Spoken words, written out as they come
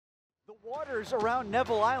The waters around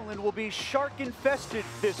Neville Island will be shark-infested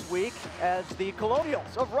this week as the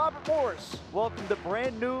Colonials of Robert Morris welcome the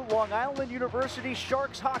brand new Long Island University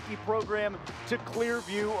Sharks hockey program to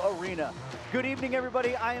Clearview Arena. Good evening,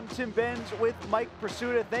 everybody. I am Tim Benz with Mike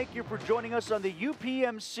Pursuta. Thank you for joining us on the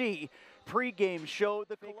UPMC pregame show.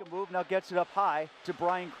 The fake a move now gets it up high to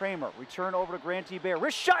Brian Kramer. Return over to Grant Ebert.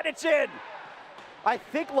 Wrist shot, it's in! I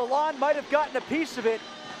think Lalonde might have gotten a piece of it.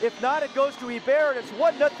 If not, it goes to Ebert, and it's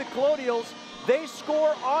 1-0 Colonials. They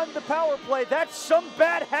score on the power play. That's some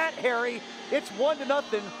bad hat, Harry. It's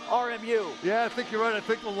 1-0 RMU. Yeah, I think you're right. I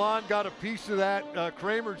think Lalonde got a piece of that.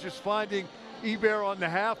 Kramer just finding Ebert on the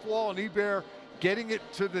half wall, and Ebert getting it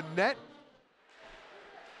to the net.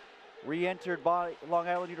 Re-entered by Long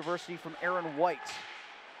Island University from Aaron White.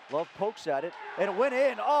 Love pokes at it, and it went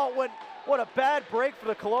in. Oh, what a bad break for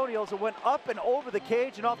the Colonials. It went up and over the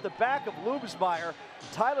cage and off the back of Lubesmeyer.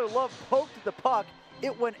 Tyler Love poked at the puck.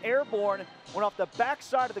 It went airborne, went off the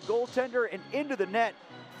backside of the goaltender and into the net.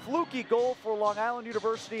 Fluky goal for Long Island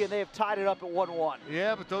University, and they have tied it up at 1-1.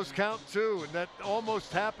 Yeah, but those count too, and that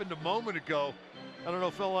almost happened a moment ago. I don't know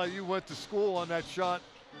if LIU went to school on that shot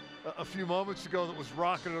a few moments ago that was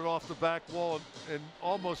rocketed off the back wall and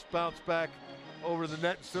almost bounced back over the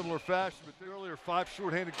net in similar fashion, but the earlier 5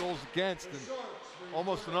 shorthanded goals against and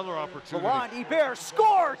almost another opportunity. Lalonde, Ebert,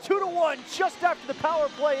 score! 2-1 just after the power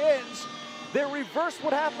play ends. They reversed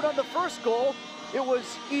what happened on the first goal. It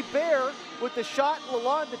was Ebert with the shot,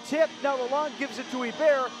 Lalonde the tip. Now Lalonde gives it to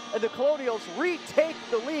Ebert, and the Colonials retake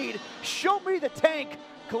the lead. Show me the tank.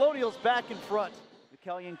 Colonials back in front.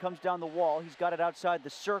 McKellion comes down the wall. He's got it outside the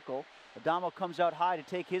circle. Adamo comes out high to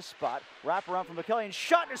take his spot. Wrap around from McKellion.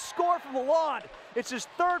 Shot and a score from Lalonde. It's his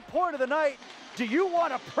 3rd point of the night. Do you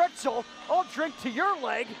want a pretzel? I'll drink to your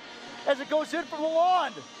leg as it goes in from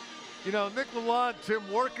Lalonde. You know, Nick Lalonde, Tim,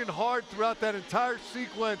 working hard throughout that entire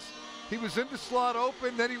sequence. He was in the slot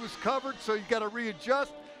open, then he was covered, so you got to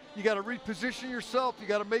readjust. You got to reposition yourself. You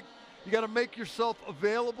got to make yourself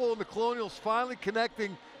available, and the Colonials finally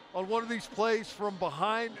connecting on one of these plays from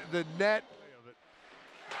behind the net.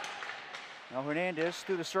 Now Hernandez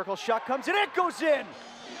through the circle, shot comes in, it goes in!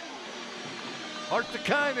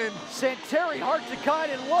 Hartikainen. Santeri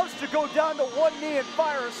Hartikainen loves to go down to one knee and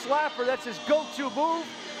fire a slapper. That's his go-to move,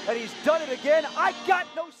 and he's done it again. I got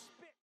no